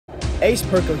Ace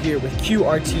Perco here with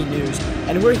QRT News,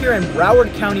 and we're here in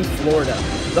Broward County, Florida,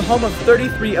 the home of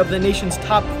 33 of the nation's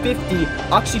top 50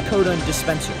 OxyContin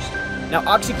dispensers. Now,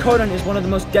 OxyContin is one of the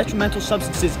most detrimental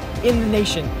substances in the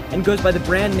nation and goes by the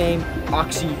brand name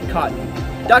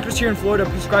OxyContin. Doctors here in Florida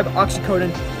prescribe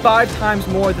OxyContin 5 times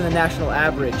more than the national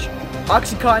average.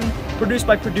 OxyContin, produced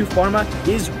by Purdue Pharma,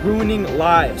 is ruining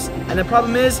lives, and the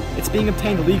problem is, it's being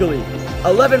obtained legally.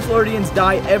 11 Floridians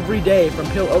die every day from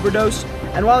pill overdose,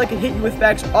 and while I can hit you with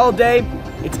facts all day,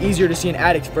 it's easier to see an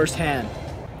addict firsthand.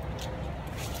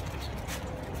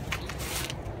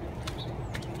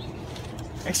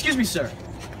 Excuse me, sir.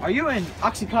 Are you an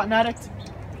OxyContin addict?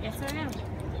 Yes, I am.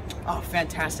 Oh,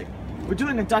 fantastic. We're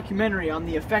doing a documentary on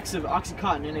the effects of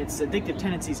OxyContin and its addictive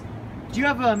tendencies. Do you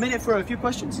have a minute for a few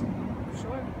questions?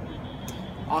 Sure.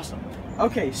 Awesome.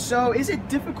 Okay, so is it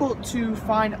difficult to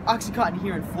find OxyContin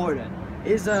here in Florida?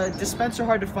 Is a dispenser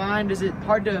hard to find? Is it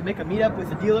hard to make a meetup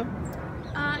with a dealer?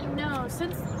 No.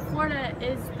 Since Florida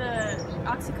is the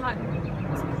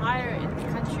OxyContin supplier in the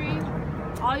country,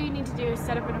 all you need to do is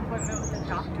set up an appointment with a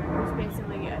doctor who's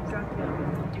basically a drug dealer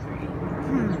with a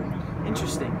degree.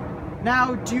 Interesting.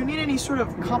 Now, do you need any sort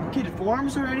of complicated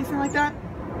forms or anything like that?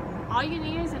 All you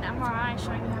need is an MRI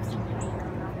showing you have some pain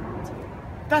or malpractice.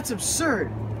 That's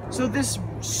absurd. So this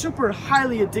super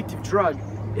highly addictive drug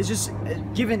is just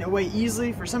given away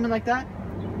easily for something like that?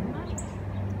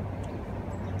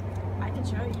 I can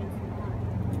show you if you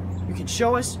want. You can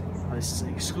show us? Oh, this is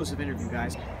an exclusive interview,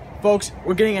 guys. Folks,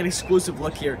 we're getting an exclusive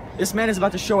look here. This man is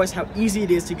about to show us how easy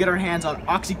it is to get our hands on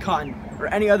OxyContin or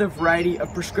any other variety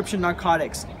of prescription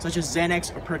narcotics, such as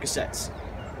Xanax or Percocets.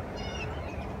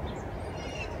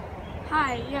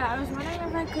 Hi, yeah, I was wondering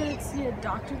if I could see a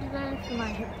doctor today for my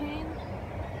hip pain.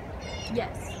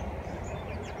 Yes.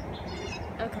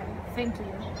 Okay, thank you.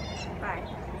 Bye.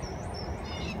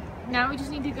 Now we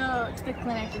just need to go to the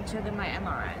clinic and show them my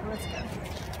MRI. Let's go.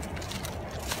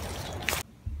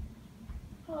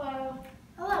 Hello.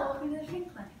 Hello, welcome to the pain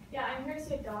clinic. Yeah, I'm here to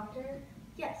see a doctor.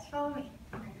 Yes, follow me.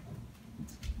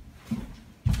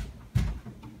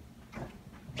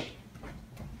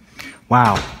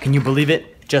 Wow, can you believe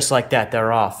it? Just like that,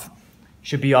 they're off.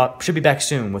 Should be back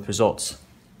soon with results.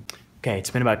 Okay, it's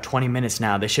been about 20 minutes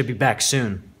now. They should be back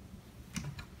soon.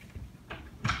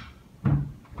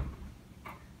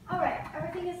 Alright,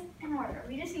 everything is in order.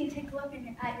 We just need to take a look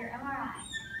at your MRI.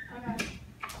 Okay.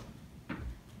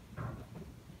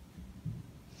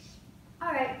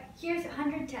 Alright, here's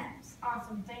 100 temps.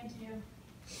 Awesome, thank you.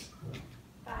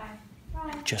 Bye.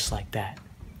 Bye. Just like that.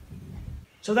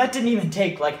 So that didn't even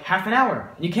take like half an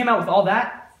hour, and you came out with all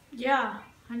that? Yeah,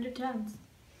 100 tens.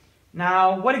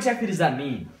 Now, what exactly does that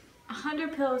mean?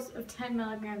 100 pills of 10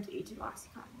 milligrams each of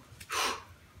OxyContin.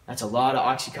 That's a lot of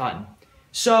OxyContin.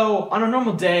 So, on a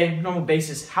normal day, normal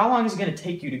basis, how long is it going to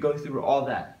take you to go through all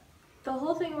that? The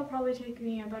whole thing will probably take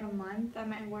me about a month. At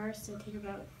my worst, it'll take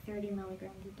about 30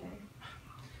 milligrams a day.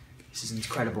 This is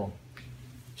incredible.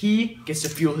 He gets to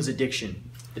fuel his addiction.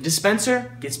 The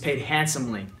dispenser gets paid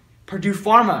handsomely. Purdue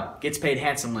Pharma gets paid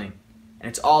handsomely. And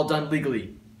it's all done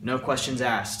legally. No questions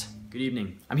asked. Good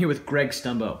evening. I'm here with Greg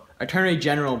Stumbo, Attorney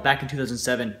General back in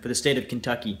 2007 for the state of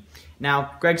Kentucky.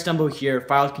 Now, Greg Stumbo here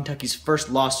filed Kentucky's first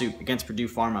lawsuit against Purdue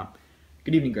Pharma.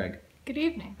 Good evening, Greg. Good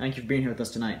evening. Thank you for being here with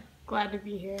us tonight. Glad to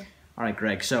be here. All right,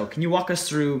 Greg. So, can you walk us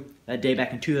through that day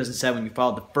back in 2007 when you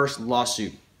filed the first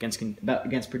lawsuit against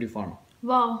Purdue Pharma?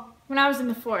 Well, when I was in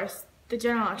the force, the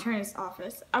General Attorney's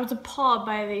Office, I was appalled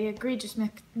by the egregious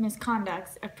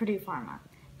misconduct of Purdue Pharma.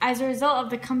 As a result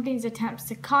of the company's attempts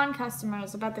to con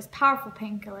customers about this powerful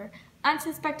painkiller,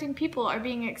 unsuspecting people are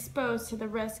being exposed to the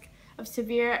risk of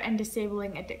severe and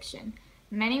disabling addiction.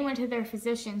 Many went to their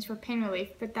physicians for pain relief,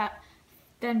 but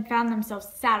then found themselves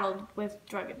saddled with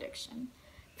drug addiction,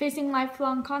 facing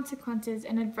lifelong consequences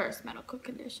and adverse medical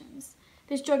conditions.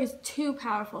 This drug is too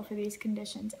powerful for these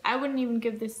conditions. I wouldn't even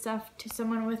give this stuff to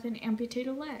someone with an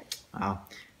amputated leg. Wow,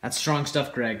 that's strong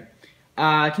stuff, Greg.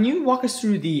 Can you walk us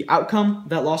through the outcome of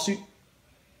that lawsuit?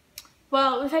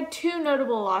 Well, we've had 2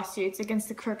 notable lawsuits against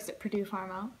the crooks at Purdue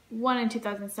Pharma, one in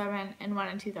 2007 and one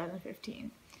in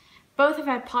 2015. Both have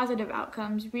had positive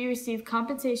outcomes. We received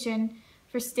compensation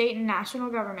for state and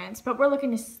national governments, but we're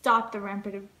looking to stop the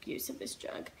rampant abuse of this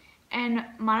drug. And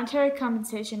monetary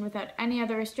compensation without any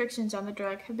other restrictions on the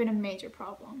drug have been a major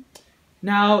problem.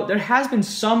 Now, there has been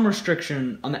some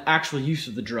restriction on the actual use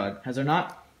of the drug, has there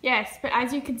not? Yes, but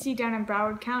as you can see down in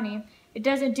Broward County, it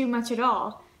doesn't do much at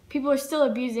all. People are still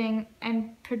abusing,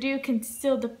 and Purdue can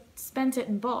still dispense it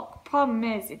in bulk. Problem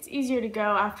is, it's easier to go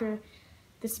after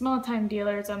the small-time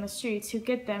dealers on the streets who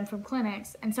get them from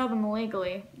clinics and sell them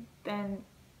illegally than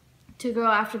to go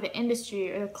after the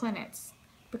industry or the clinics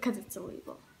because it's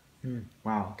illegal.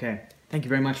 Wow, okay. Thank you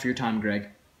very much for your time, Greg.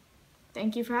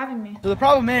 Thank you for having me. So the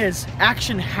problem is,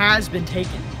 action has been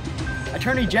taken.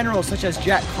 Attorney generals such as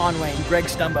Jack Conway and Greg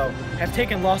Stumbo have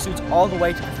taken lawsuits all the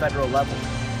way to the federal level.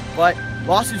 But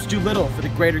lawsuits do little for the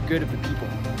greater good of the people.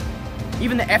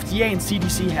 Even the FDA and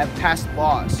CDC have passed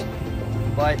laws,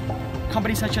 but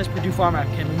companies such as Purdue Pharma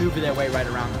can maneuver their way right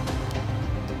around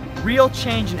them. Real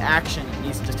change and action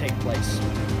needs to take place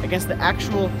against the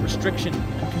actual restriction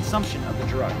and consumption of the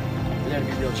drug for there to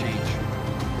be real change.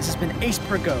 This has been Ace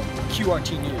Perco,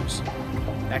 QRT News.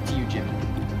 Back to you, Jimmy.